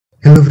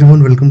Hello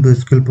everyone, welcome to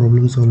SQL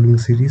problem solving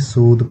series.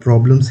 So the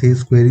problem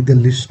says query the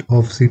list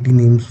of city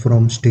names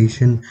from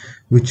station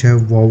which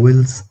have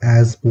vowels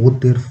as both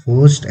their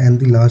first and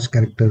the last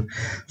character.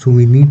 So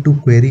we need to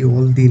query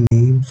all the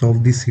names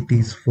of the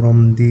cities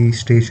from the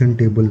station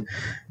table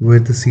where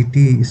the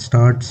city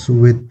starts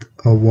with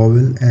a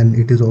vowel and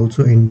it is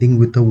also ending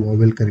with a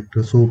vowel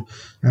character. So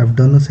I've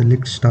done a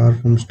select star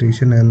from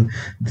station and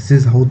this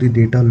is how the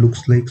data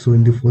looks like. So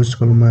in the first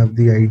column I have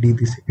the ID,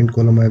 the second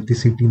column I have the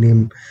city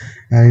name,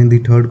 and in the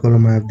third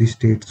column I have the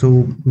state.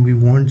 So we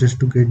want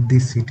just to get the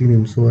city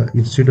name, so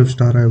instead of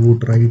star I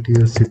would write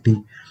here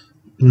city.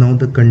 Now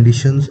the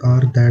conditions are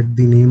that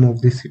the name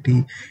of the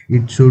city,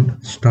 it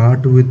should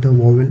start with a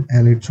vowel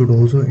and it should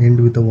also end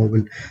with a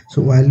vowel.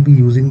 So I'll be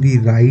using the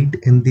right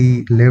and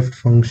the left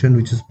function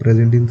which is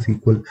present in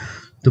SQL.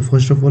 So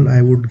first of all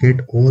I would get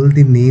all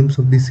the names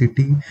of the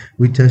city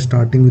which are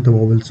starting with a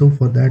vowel. So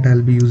for that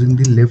I'll be using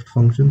the left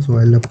function. So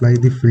I'll apply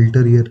the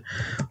filter here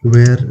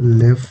where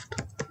left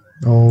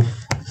of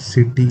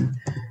city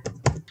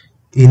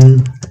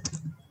in,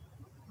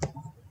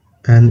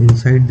 and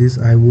inside this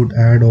I would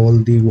add all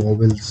the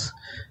vowels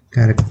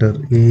character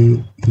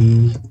A,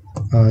 E,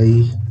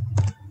 I,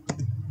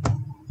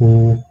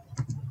 O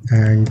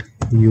and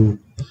U,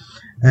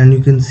 and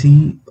you can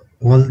see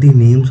all the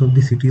names of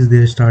the cities, they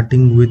are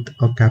starting with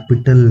a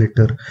capital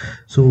letter.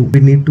 So we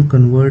need to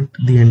convert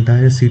the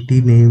entire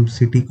city name,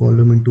 city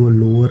column into a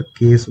lower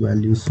case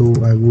value. So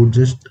I would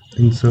just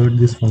insert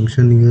this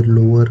function here,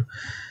 lower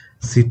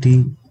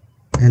city,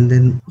 and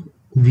then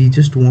we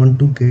just want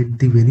to get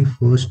the very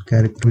first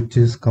character which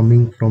is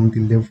coming from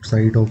the left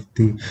side of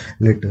the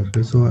letter.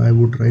 So I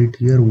would write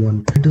here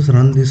 1. Let us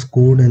run this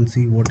code and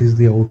see what is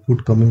the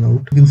output coming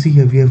out. You can see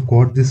here we have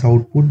got this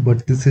output,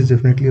 but this is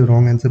definitely a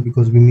wrong answer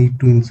because we need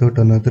to insert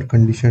another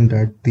condition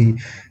that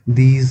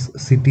these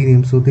city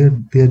names, so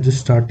they're just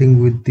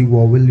starting with the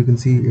vowel. You can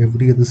see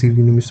every other city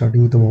name is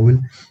starting with a vowel.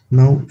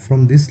 Now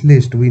from this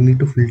list we need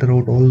to filter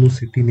out all those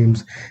city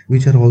names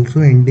which are also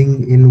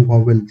ending in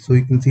vowel. So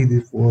you can see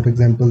this, for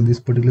example,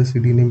 this particular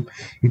city name,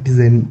 it is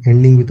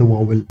ending with a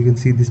vowel. You can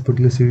see this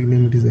particular city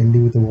name, it is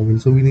ending with a vowel.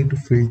 So we need to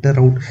filter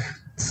out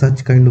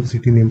such kind of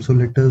city name. So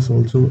let us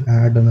also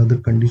add another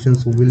condition.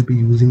 So we'll be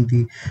using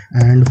the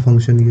AND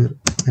function here,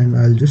 and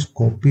I'll just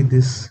copy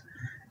this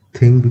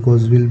thing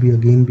because we'll be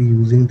again be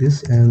using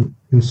this, and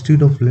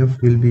instead of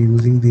left we'll be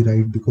using the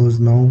right,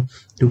 because now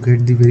to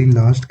get the very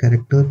last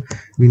character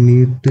we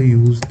need to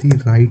use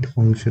the right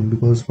function,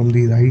 because from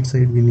the right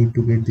side we need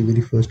to get the very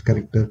first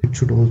character. It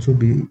should also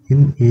be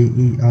in A,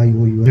 E, I,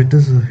 O, U. Let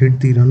us hit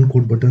the run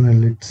code button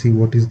and let's see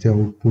what is the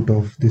output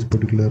of this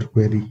particular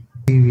query.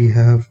 We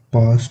have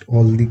passed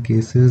all the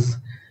cases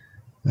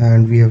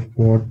and we have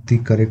got the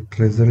correct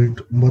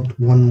result, but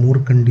one more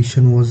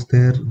condition was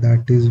there,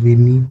 that is we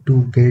need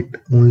to get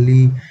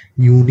only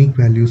unique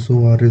values,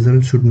 so our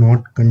result should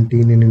not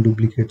contain any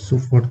duplicate. So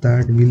for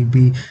that we'll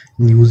be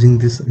using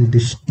this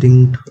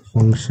distinct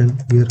function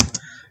here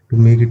to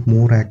make it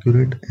more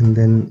accurate, and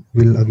then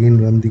we'll again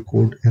run the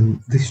code,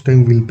 and this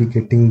time we'll be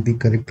getting the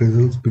correct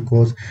results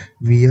because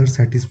we are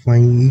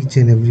satisfying each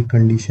and every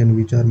condition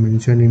which are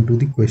mentioned into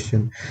the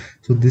question.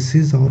 So this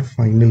is our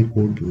final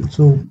code.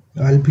 So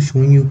I'll be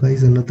showing you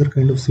guys another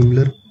kind of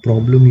similar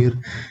problem here,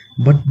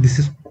 but this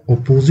is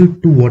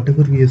opposite to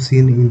whatever we have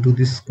seen into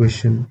this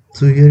question.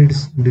 So here it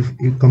is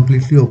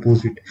completely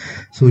opposite.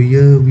 So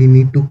here we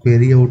need to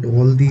query out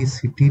all the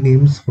city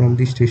names from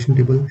the station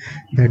table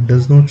that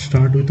does not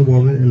start with a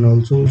vowel, and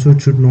also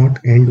it should not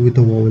end with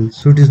a vowel.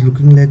 So it is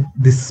looking like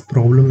this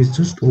problem is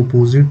just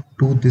opposite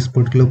to this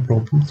particular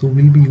problem. So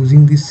we'll be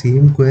using the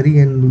same query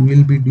and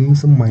we'll be doing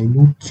some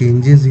minute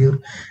changes here,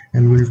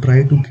 and we'll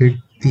try to get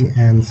the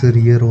answer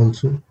here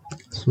also.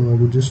 So I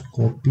would just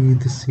copy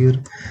this here,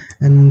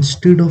 and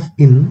instead of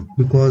in,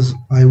 because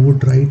I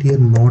would write here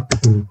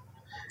not in,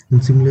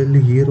 and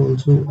similarly here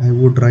also I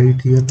would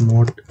write here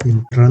not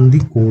in. Run the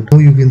code. Now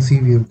you can see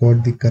we have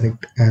got the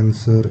correct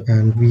answer,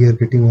 and we are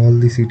getting all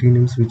the city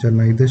names which are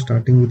neither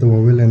starting with a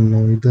vowel and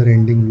neither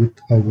ending with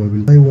a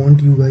vowel. I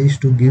want you guys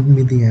to give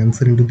me the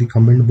answer into the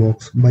comment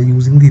box by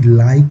using the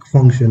like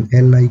function,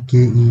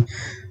 L-I-K-E.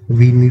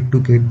 We need to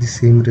get the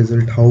same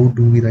result. How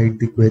do we write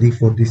the query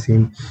for the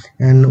same?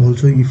 And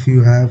also if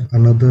you have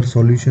another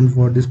solution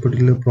for this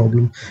particular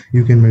problem,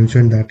 you can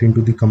mention that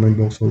into the comment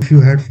box. So if you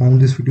had found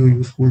this video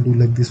useful, do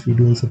like this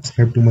video and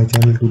subscribe to my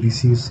channel to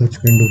receive such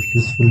kind of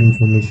useful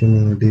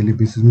information on a daily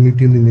basis.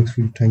 Meet you in the next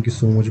video. Thank you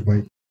so much. Bye.